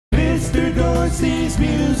Mr. Dorsey's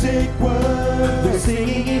Music World. We're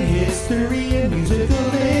singing in history and musical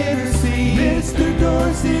literacy. Mr.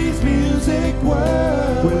 Dorsey's Music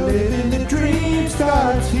World. We're living the dream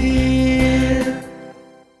starts here.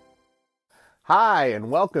 Hi,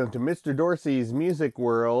 and welcome to Mr. Dorsey's Music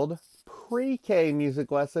World, pre-K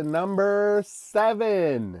music lesson number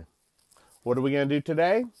 7. What are we going to do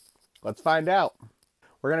today? Let's find out.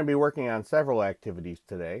 We're going to be working on several activities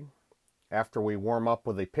today. After we warm up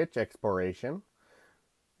with a pitch exploration,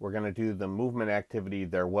 we're going to do the movement activity,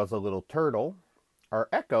 There Was a Little Turtle. Our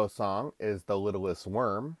echo song is The Littlest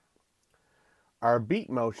Worm. Our beat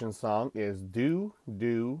motion song is Do,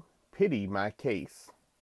 Do, Pity My Case.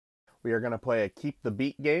 We are going to play a Keep the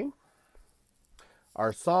Beat game.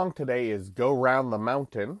 Our song today is Go Round the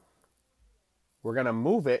Mountain. We're going to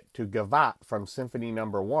move it to Gavotte from Symphony No.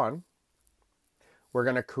 1. We're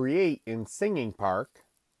going to create in Singing Park.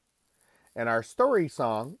 And our story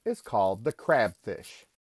song is called The Crabfish.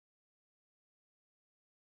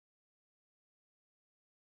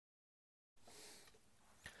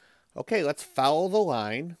 Okay, let's follow the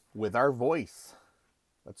line with our voice.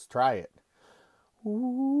 Let's try it.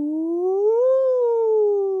 Ooh.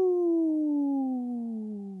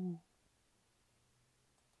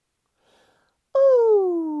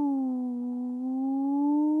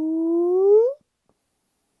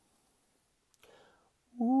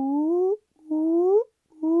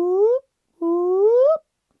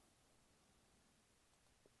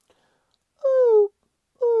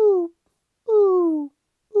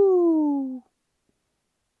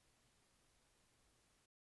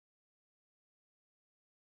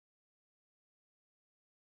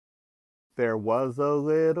 There was a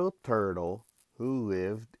little turtle who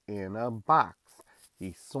lived in a box.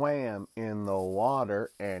 He swam in the water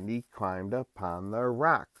and he climbed upon the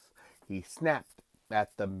rocks. He snapped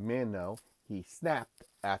at the minnow, he snapped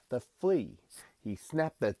at the flea. He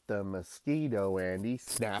snapped at the mosquito and he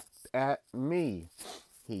snapped at me.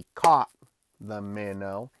 He caught the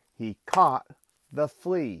minnow, he caught the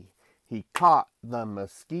flea. He caught the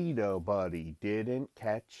mosquito, but he didn't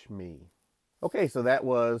catch me. Okay, so that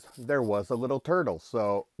was There Was a Little Turtle.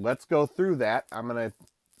 So let's go through that. I'm going to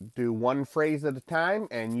do one phrase at a time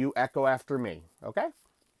and you echo after me, okay?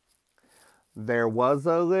 There was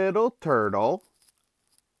a little turtle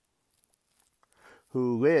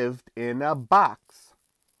who lived in a box.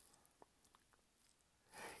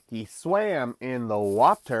 He swam in the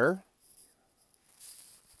water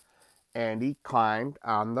and he climbed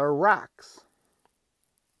on the rocks.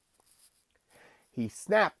 He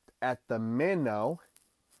snapped at the minnow,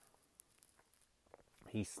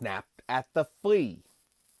 he snapped at the flea.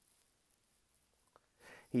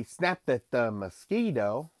 He snapped at the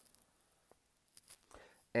mosquito,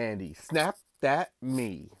 and he snapped at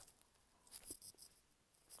me.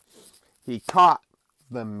 He caught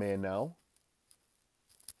the minnow,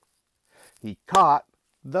 he caught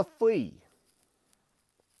the flea.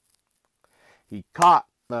 He caught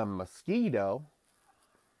the mosquito,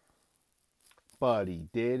 but he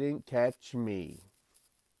didn't catch me.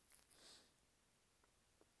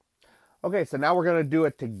 Okay, so now we're going to do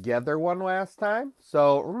it together one last time.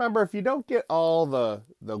 So remember, if you don't get all the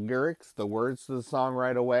lyrics, the words to the song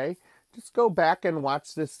right away, just go back and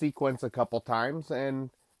watch this sequence a couple times and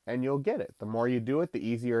you'll get it. The more you do it, the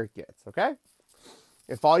easier it gets, okay?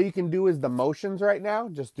 If all you can do is the motions right now,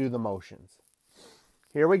 just do the motions.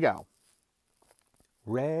 Here we go.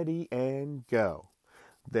 Ready and go.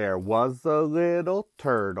 There was a little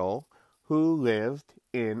turtle who lived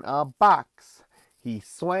in a box. He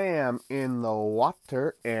swam in the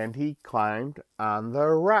water and he climbed on the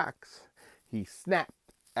rocks. He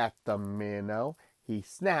snapped at the minnow, he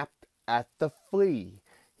snapped at the flea.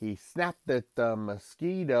 He snapped at the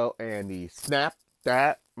mosquito and he snapped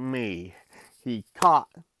at me. He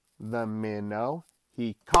caught the minnow,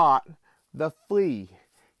 he caught the flea.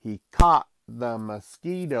 He caught the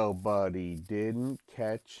mosquito, but he didn't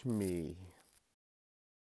catch me.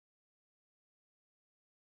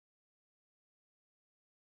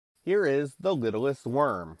 Here is The Littlest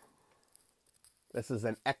Worm. This is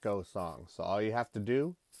an echo song, so all you have to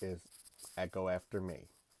do is echo after me.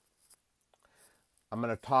 I'm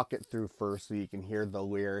going to talk it through first so you can hear the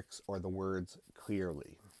lyrics or the words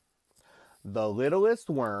clearly. The littlest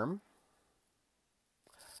worm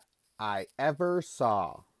I ever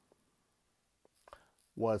saw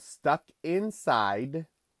was stuck inside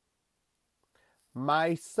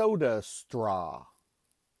my soda straw.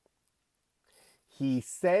 He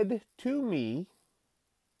said to me,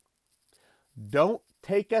 "Don't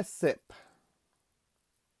take a sip,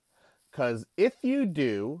 'cause if you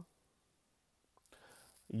do,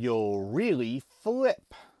 you'll really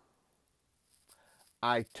flip."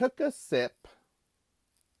 I took a sip,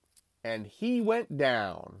 and he went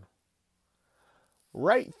down.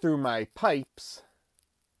 Right through my pipes,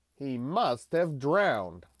 he must have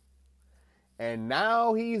drowned. And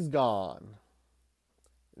now he's gone.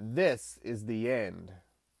 This is the end.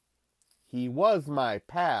 He was my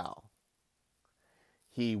pal.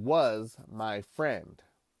 He was my friend.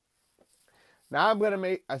 Now I'm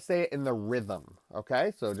going to say it in the rhythm,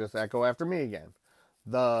 okay? So just echo after me again.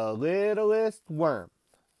 The littlest worm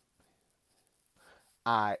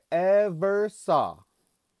I ever saw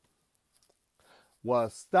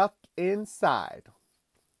was stuck inside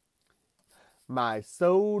my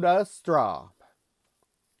soda straw.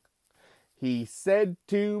 He said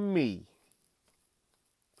to me,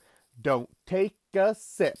 "Don't take a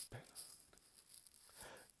sip,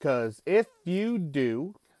 'cause if you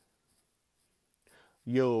do,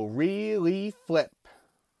 you'll really flip."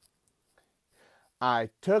 I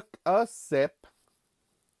took a sip,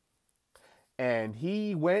 and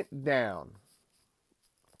he went down.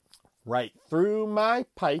 Right through my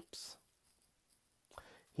pipes,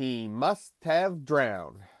 he must have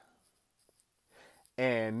drowned.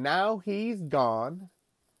 And now he's gone.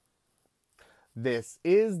 This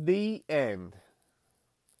is the end.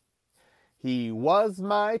 He was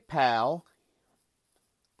my pal.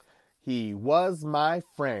 He was my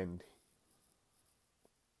friend.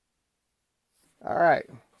 All right,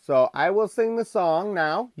 so I will sing the song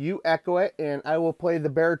now. You echo it, and I will play the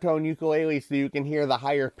baritone ukulele so you can hear the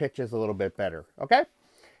higher pitches a little bit better. Okay?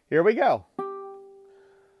 Here we go.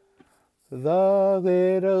 The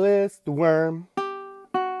littlest worm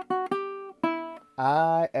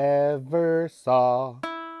I ever saw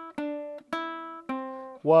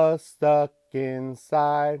was stuck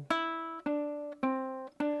inside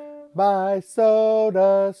my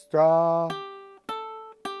soda straw.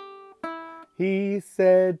 He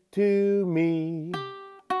said to me,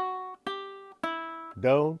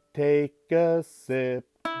 "Don't take a sip,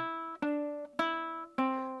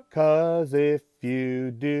 'cause if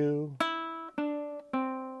you do,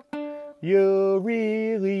 you'll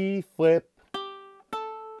really flip."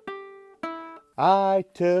 I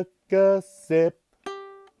took a sip,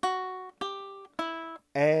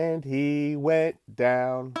 and he went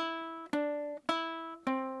down.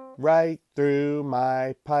 Right through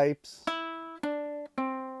my pipes,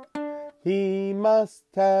 he must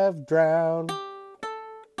have drowned.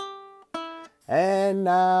 And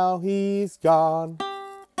now he's gone.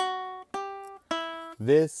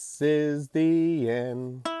 This is the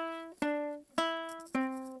end.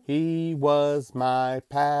 He was my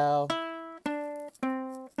pal.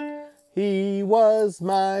 He was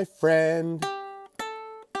my friend.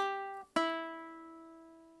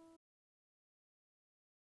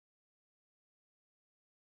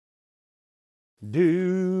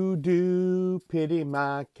 Do pity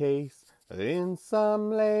my case. In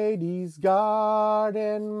some lady's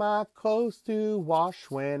garden, my clothes to wash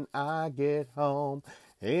when I get home.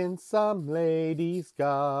 In some lady's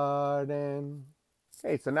garden.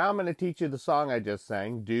 Okay, so now I'm going to teach you the song I just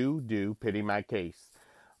sang, Do Pity My Case.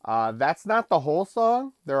 That's not the whole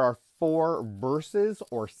song. There are 4 verses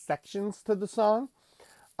or sections to the song.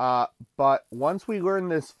 But once we learn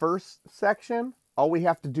this first section, all we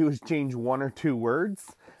have to do is change 1 or 2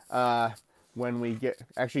 words. When we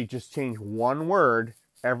actually just change 1 word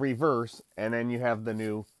every verse, and then you have the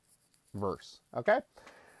new verse. Okay?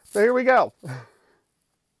 So here we go.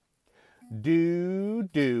 Do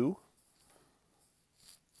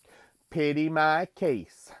pity my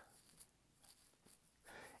case.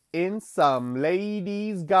 In some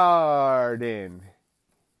lady's garden,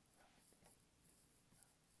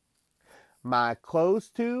 my clothes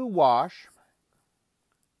to wash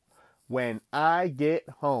when I get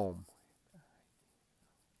home.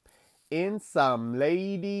 In some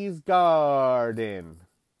lady's garden.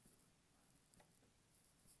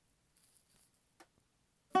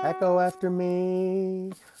 Echo after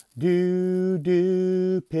me. Do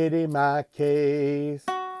pity my case.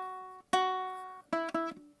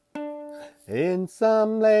 In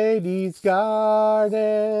some lady's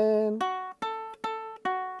garden,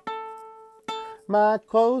 my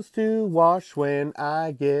clothes to wash when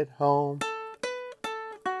I get home.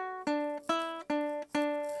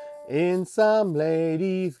 In some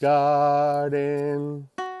lady's garden.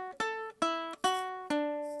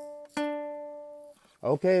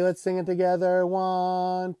 Okay, let's sing it together.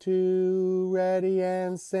 1, 2, ready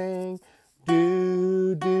and sing.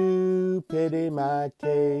 Do pity my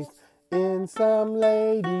case. In some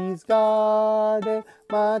lady's garden,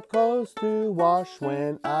 my clothes to wash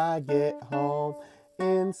when I get home.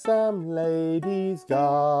 In some lady's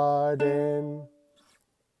garden.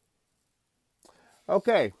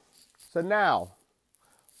 Okay, so now,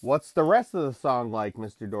 what's the rest of the song like,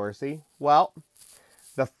 Mr. Dorsey? Well,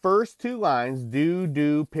 the first two lines,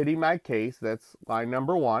 do, pity my case, that's line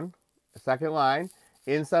number 1. The second line,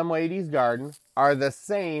 in some lady's garden, are the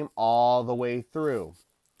same all the way through.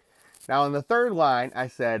 Now in the third line, I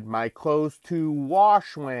said, my clothes to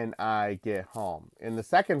wash when I get home. In the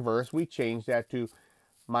second verse, we changed that to,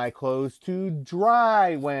 my clothes to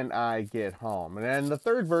dry when I get home. And then the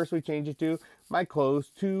third verse, we changed it to, my clothes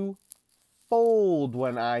to fold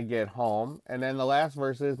when I get home. And then the last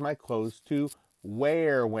verse is, my clothes to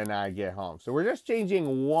wear when I get home. So we're just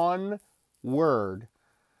changing one word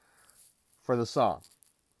for the song.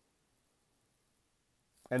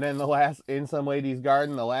 And then the last, in some lady's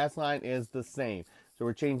garden, the last line is the same. So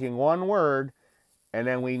we're changing one word, and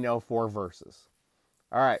then we know 4 verses.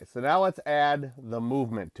 All right, so now let's add the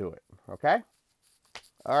movement to it, okay?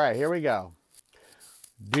 All right, here we go.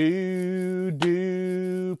 Do,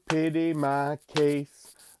 pity my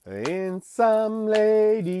case, in some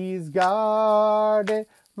lady's garden,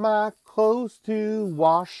 my clothes to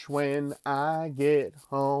wash when I get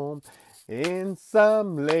home. In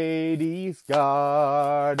some lady's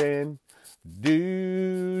garden,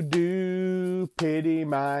 do, pity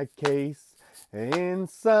my case. In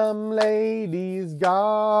some lady's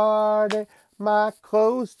garden, my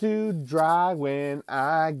clothes to dry when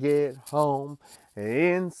I get home.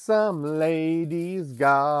 In some lady's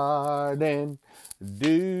garden,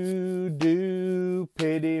 do,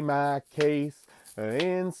 pity my case.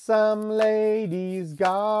 In some lady's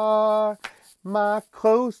garden, my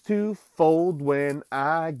clothes to fold when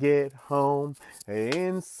I get home.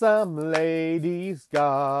 In some lady's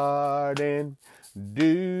garden,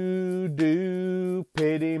 do,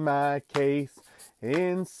 pity my case.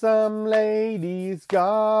 In some lady's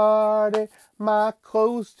garden, my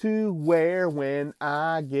clothes to wear when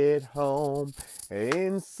I get home.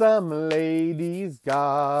 In some lady's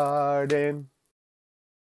garden.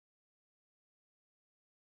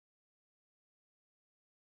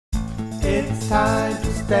 It's time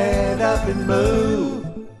to stand up and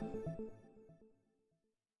move.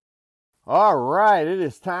 All right, it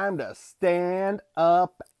is time to stand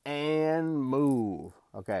up and move.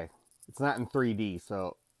 Okay, it's not in 3D,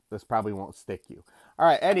 so this probably won't stick you. All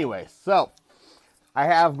right, anyway, so I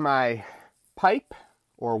have my pipe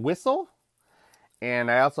or whistle,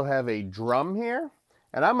 and I also have a drum here,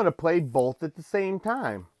 and I'm going to play both at the same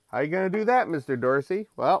time. How are you going to do that, Mr. Dorsey?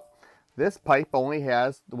 Well, this pipe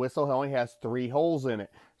the whistle only has 3 holes in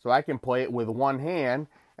it. So I can play it with one hand,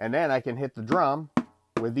 and then I can hit the drum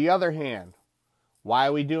with the other hand. Why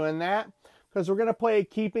are we doing that? Because we're going to play a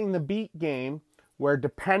keeping the beat game where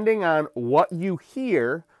depending on what you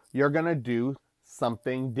hear, you're going to do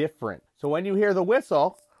something different. So when you hear the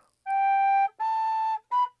whistle,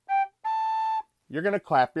 you're going to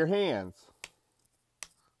clap your hands.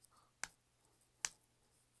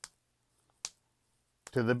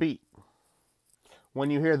 To the beat. When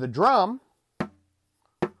you hear the drum,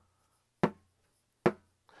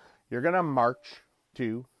 you're going to march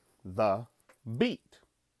to the beat.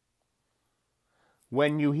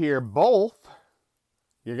 When you hear both,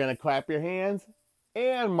 you're going to clap your hands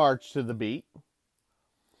and march to the beat.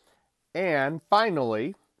 And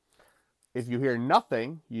finally, if you hear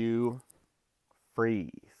nothing, you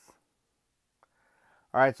freeze.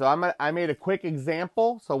 All right, so I made a quick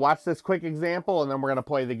example. So watch this quick example, and then we're going to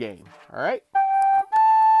play the game. All right?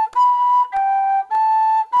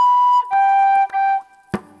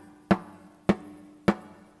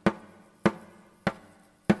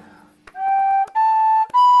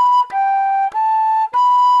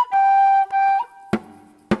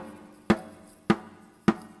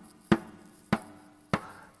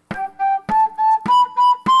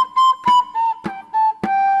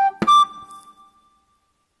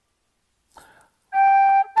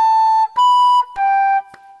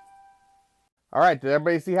 All right, did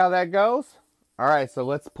everybody see how that goes? All right, so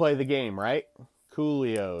let's play the game, right?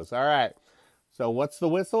 Coolios. All right, so what's the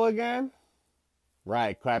whistle again?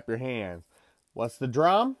 Right, clap your hands. What's the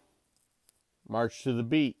drum? March to the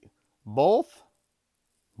beat. Both?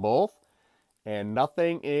 Both. And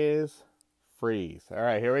nothing is freeze. All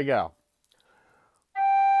right, here we go.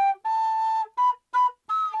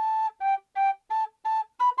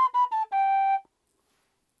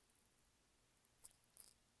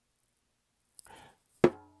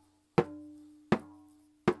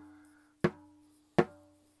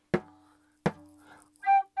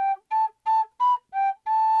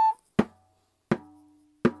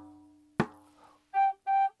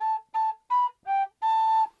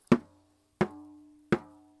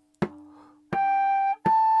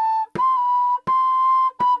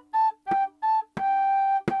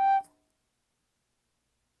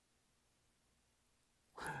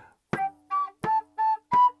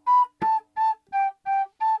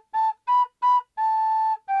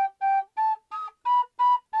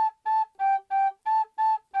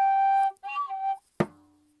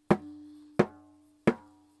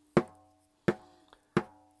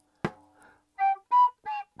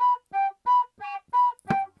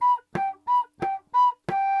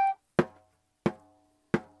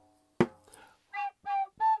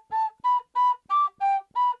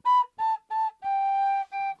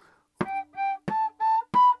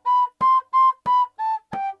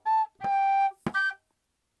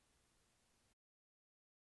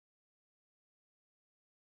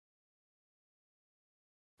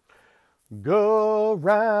 Go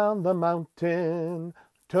round the mountain,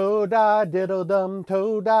 toe-da-diddle-dum,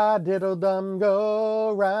 toe-da-diddle-dum,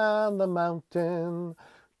 go round the mountain,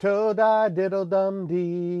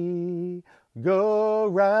 toe-da-diddle-dum-dee. Go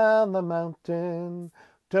round the mountain,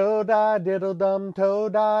 toe-da-diddle-dum,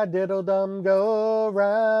 toe-da-diddle-dum, go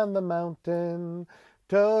round the mountain,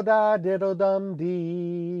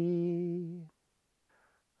 toe-da-diddle-dum-dee.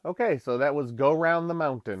 Okay, so that was Go Round the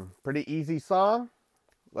Mountain. Pretty easy song.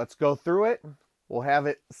 Let's go through it. We'll have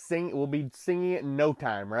it sing. We'll be singing it in no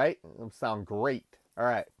time, right? It'll sound great. All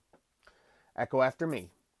right. Echo after me.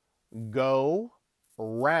 Go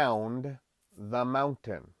round the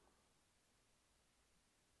mountain.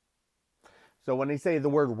 So when they say the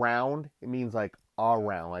word round, it means like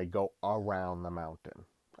around, like go around the mountain.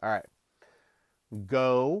 All right.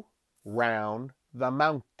 Go round the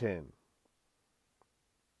mountain.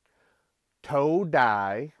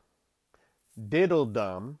 Toe-die,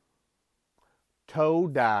 diddle-dum,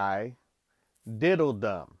 toe-die,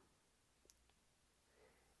 diddle-dum.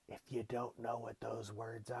 If you don't know what those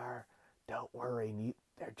words are, don't worry.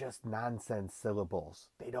 They're just nonsense syllables.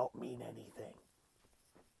 They don't mean anything.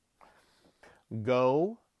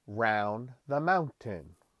 Go round the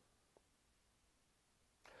mountain.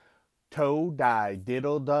 Toe-die,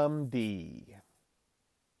 diddle-dum-dee.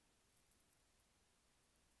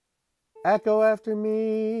 Echo after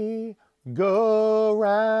me. Go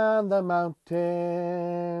round the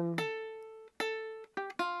mountain.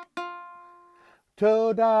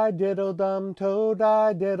 Toe-die, diddle-dum,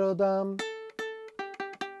 toe-die, diddle-dum.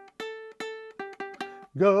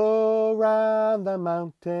 Go round the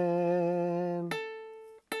mountain.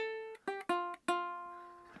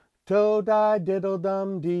 Toe-die,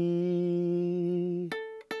 diddle-dum-dee.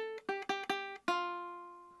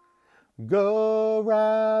 Go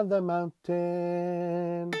round the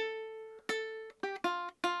mountain.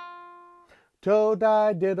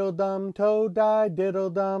 Toe-die, diddle-dum, toe-die,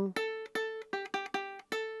 diddle-dum.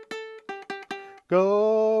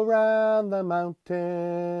 Go round the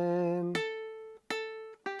mountain.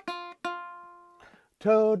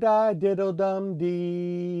 Toe-die,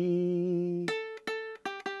 diddle-dum-dee.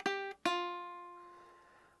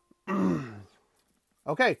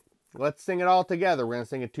 Okay, let's sing it all together. We're going to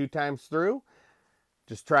sing it 2 times through.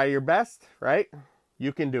 Just try your best, right?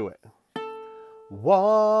 You can do it.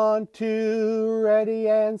 1, 2, ready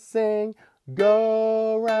and sing.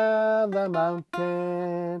 Go round the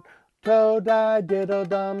mountain. Toe-die,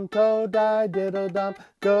 diddle-dum, toe-die, diddle-dum.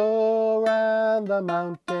 Go round the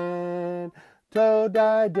mountain.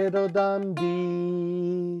 Toe-die,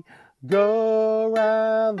 diddle-dum-dee. Go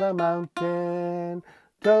round the mountain.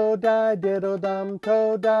 Toe-die, diddle-dum,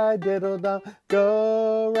 toe-die, diddle-dum.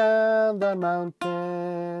 Go round the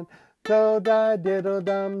mountain. Toe-die,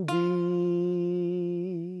 diddle-dum-dee.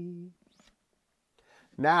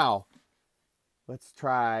 Now, let's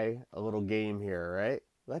try a little game here, right?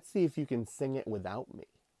 Let's see if you can sing it without me.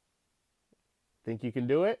 Think you can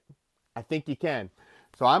do it? I think you can.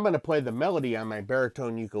 So I'm going to play the melody on my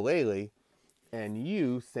baritone ukulele, and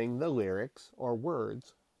you sing the lyrics or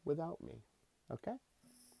words without me. Okay?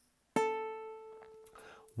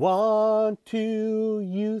 1, 2,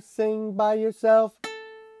 you sing by yourself.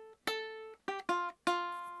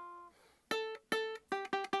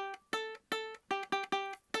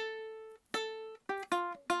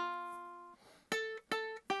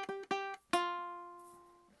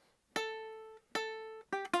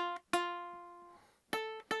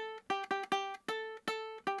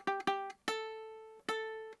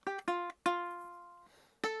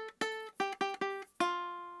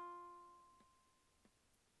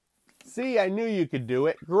 See, I knew you could do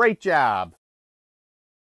it. Great job.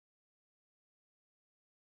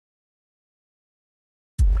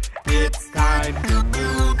 It's time to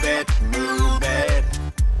move it, move it.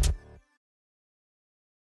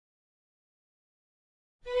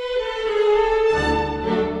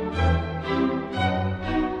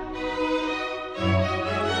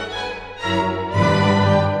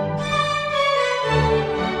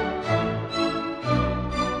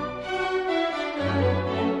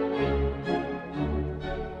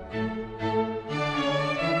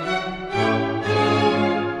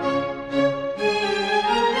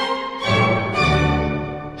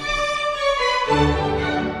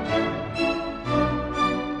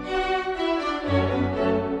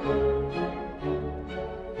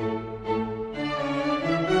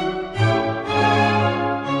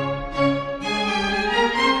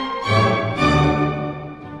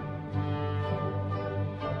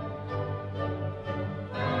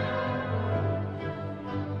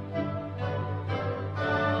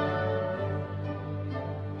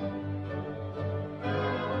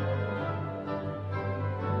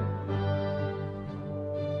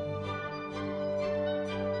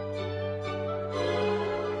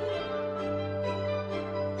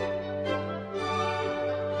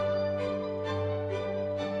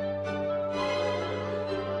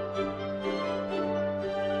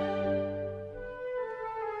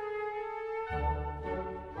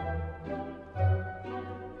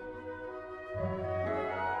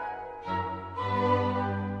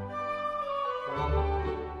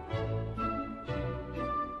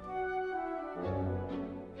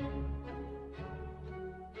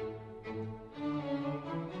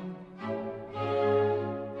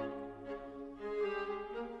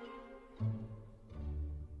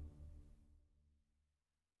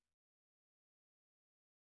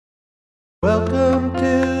 Welcome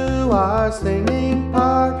to our singing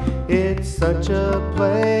park. It's such a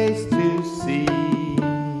place to see.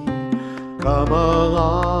 Come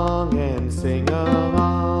along and sing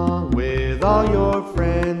along with all your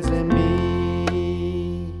friends and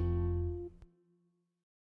me.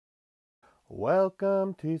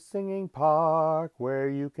 Welcome to Singing Park, where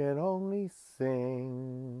you can only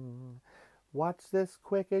sing. Watch this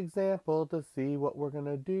quick example to see what we're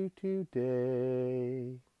gonna do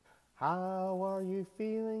today. How are you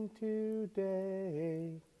feeling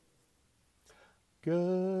today? Good.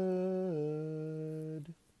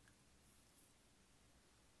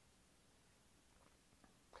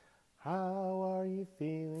 How are you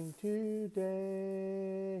feeling today?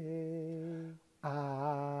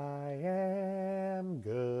 I am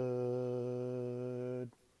good.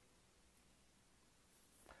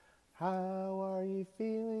 How are you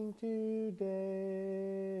feeling today?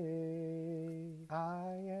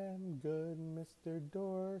 I am good, Mr.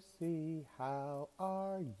 Dorsey. How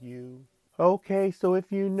are you? Okay, so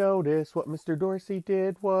if you notice, what Mr. Dorsey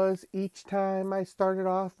did was each time I started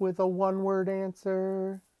off with a one-word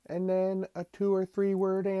answer, and then a 2 or 3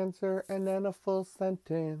 word answer, and then a full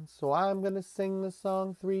sentence. So I'm going to sing the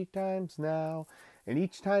song 3 times now, and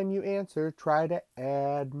each time you answer, try to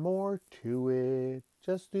add more to it.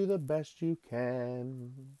 Just do the best you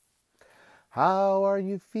can. How are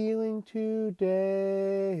you feeling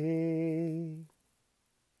today?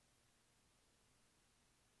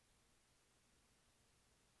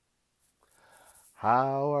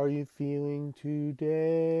 How are you feeling today?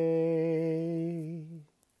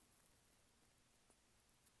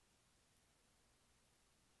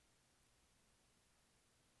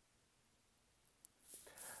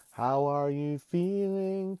 How are you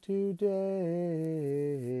feeling today?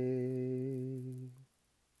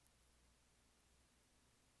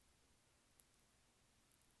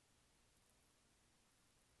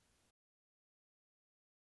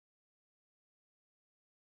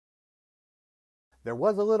 There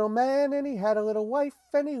was a little man and he had a little wife,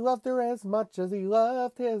 and he loved her as much as he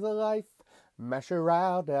loved his life.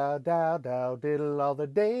 Mash-a-row, dow, dow, dow, diddle all the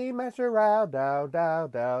day. Mash-a-row, dow, dow,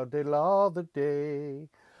 dow, diddle all the day.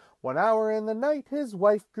 1 hour in the night his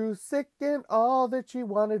wife grew sick, and all that she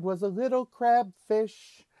wanted was a little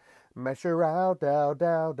crabfish. Mash-a-row, dow,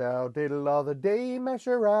 dow, dow, diddle all the day.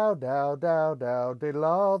 Mash-a-row, dow, dow, dow, diddle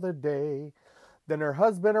all the day. Then her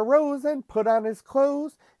husband arose and put on his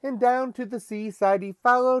clothes, and down to the seaside he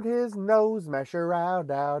followed his nose. Mash-a-row,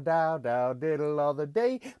 dow, dow, dow, diddle all the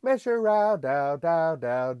day. Mash-a-row, dow, dow,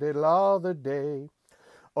 dow, diddle all the day.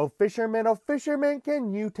 Oh fisherman,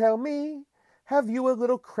 can you tell me? Have you a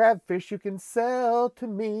little crabfish you can sell to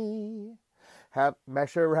me?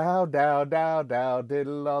 Mash-a-row, dow, dow, dow,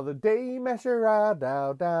 diddle all the day. Mash-a-row,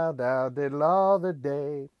 dow, dow, dow, diddle all the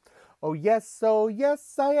day. Oh yes,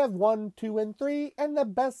 I have 1, 2, and 3, and the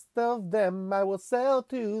best of them I will sell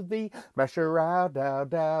to thee. Mash-a-row, dow,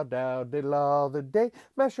 dow, dow, diddle all the day.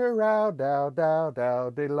 Mash-a-row, dow, dow, dow,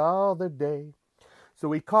 diddle all the day.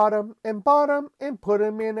 So he caught him and bought him and put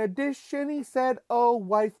him in a dish, and he said, oh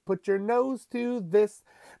wife, put your nose to this.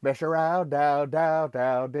 Mash-a-row, dow, dow,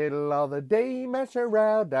 dow, diddle all the day.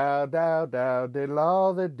 Mash-a-row, dow, dow, dow, diddle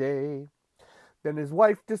all the day. Then his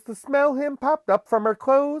wife, just to smell him, popped up from her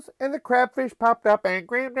clothes, and the crabfish popped up and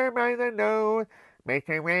grabbed her by the nose.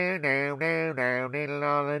 Mash-a-row, dow, dow, dow, diddle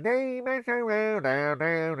all the day. Mash-a-row, dow,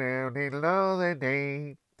 dow, dow, diddle all the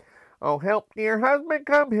day. Oh help, dear husband,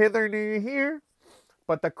 come hither, do you hear?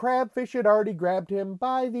 But the crabfish had already grabbed him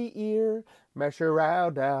by the ear. Mash-a-row,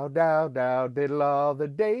 dow, dow, dow, diddle all the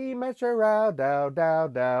day. Mash-a-row, dow, dow,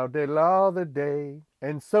 dow, diddle all the day.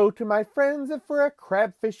 And so to my friends, if for a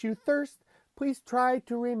crabfish you thirst, please try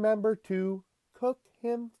to remember to cook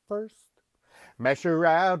him first.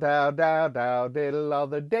 Mash-a-row, dow, dow, dow, diddle all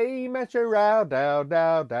the day. Mash-a-row, dow,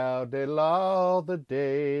 dow, dow, diddle all the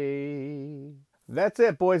day. That's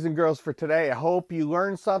it, boys and girls, for today. I hope you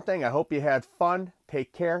learned something. I hope you had fun.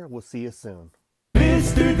 Take care. We'll see you soon.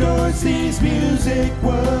 Mr. Dorsey's Music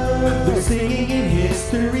World. We're singing in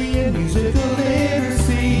history and musical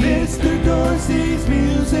literacy. Mr. Dorsey's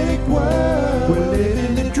Music World.